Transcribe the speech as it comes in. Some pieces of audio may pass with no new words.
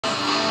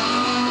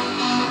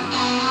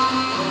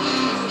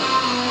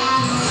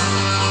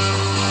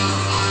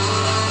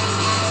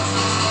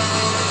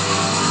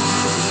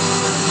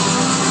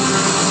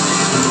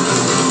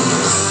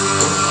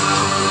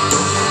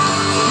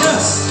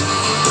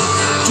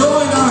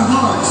Join our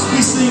hearts,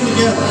 we sing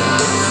together.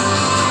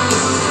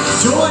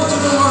 Joy to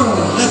the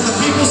world, let the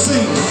people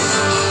sing.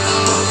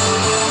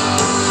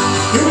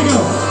 Here we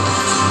go.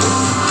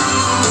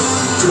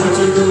 Joy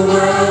to the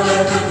world,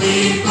 let the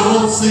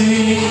people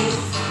sing.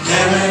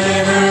 Heaven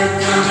and earth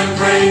come and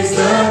praise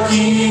the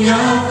King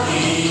of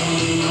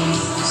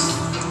Kings.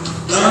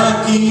 The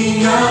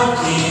King of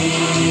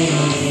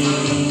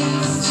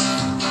Kings.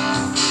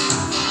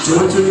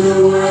 Joy to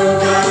the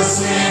world, God has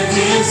sent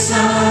His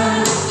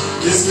Son.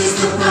 This is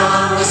the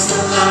promise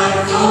of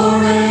life for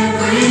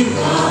everyone.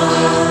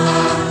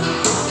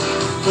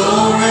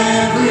 For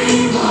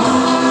everyone.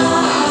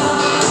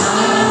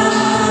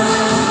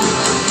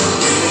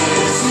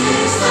 This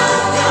is the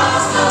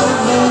gospel of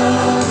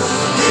love.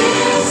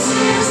 This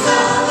is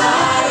the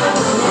light of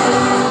the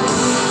world.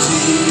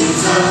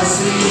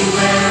 Jesus,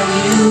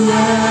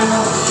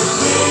 Emmanuel.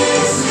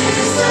 This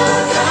is the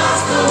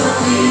gospel of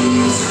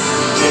peace.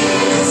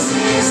 This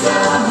is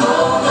the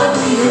hope of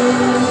the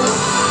earth.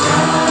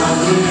 God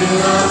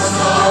with us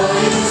all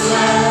is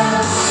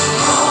well.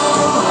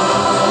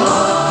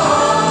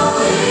 All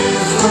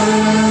is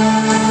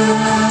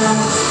well.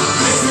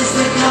 This is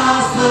the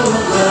gospel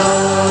of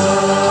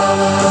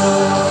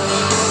love.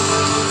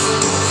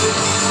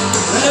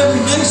 Let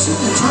every nation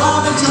and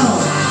tribe and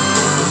tongue.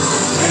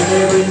 Let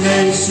every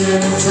nation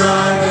and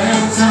tribe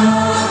and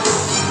tongue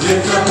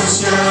lift up and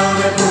shout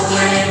and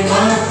proclaim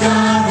what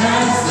God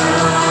has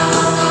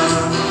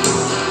done.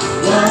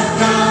 What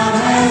God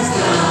has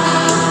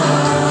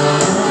done.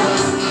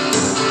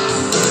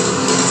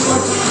 Joy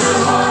to your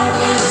heart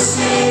when the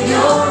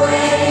Savior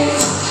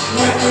reigns.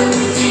 Let the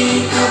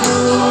redeemed of the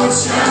Lord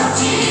shout,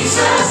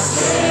 Jesus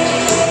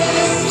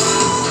saves.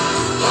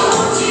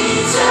 Oh,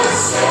 Jesus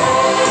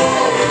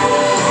saves.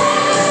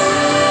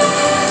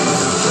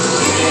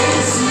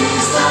 This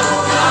is the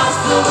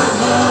gospel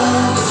of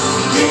love.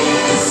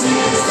 This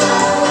is the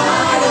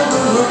light of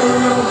the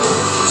world.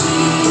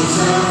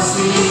 Jesus,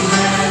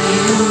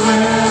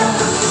 Emmanuel.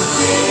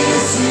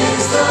 This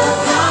is the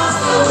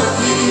gospel of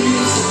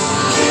peace.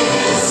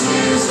 This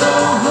is the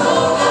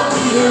hope of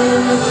the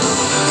earth.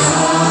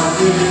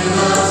 God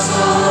with us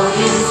all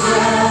is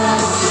well.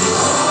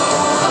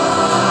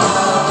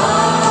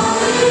 All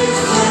is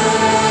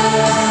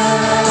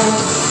well.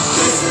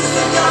 This is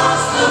the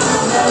gospel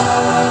of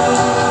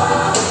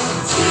love.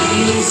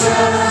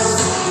 Jesus,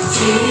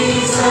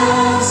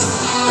 Jesus,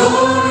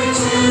 glory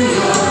to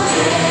your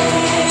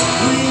name.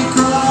 We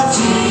cry,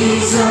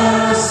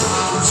 Jesus,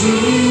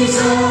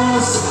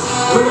 Jesus,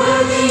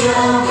 worthy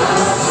of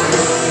our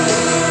praise.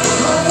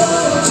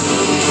 Oh,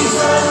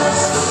 Jesus,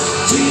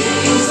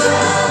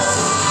 Jesus,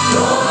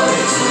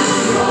 glory to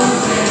your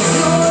name.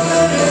 Your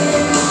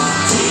name,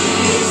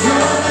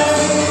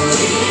 Jesus,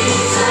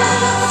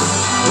 Jesus,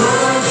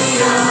 worthy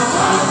of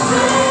our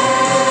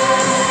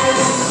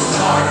praise.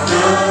 Hark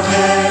the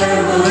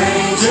herald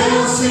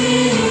angels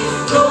sing,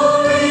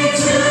 glory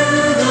to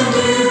the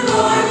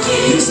newborn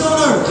King. Peace on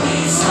earth.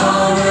 Peace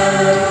on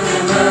earth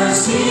and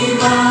mercy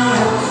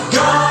mild.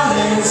 God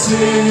and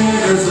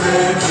sinners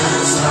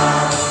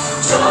reconciled.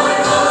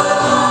 Joyful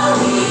all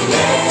ye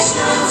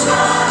nations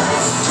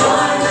rise.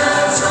 Join the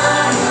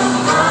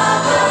triumph of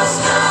the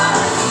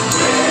skies.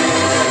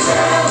 With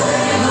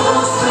angelic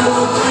hosts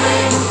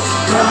proclaim,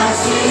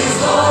 Christ is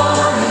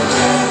born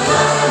in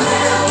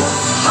Bethlehem.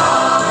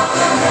 Hark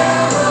the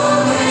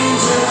herald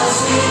angels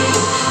sing,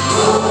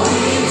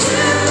 glory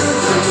to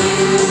the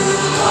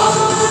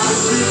newborn.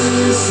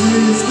 This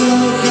is the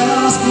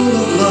gospel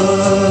of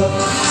love.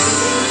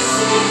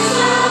 This is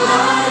the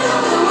light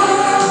of the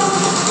world.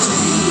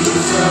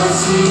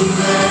 Jesus,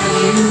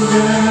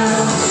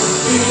 Emmanuel.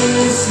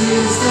 This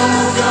is the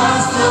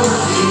gospel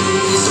of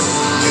peace.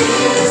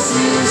 This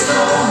is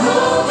the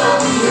hope.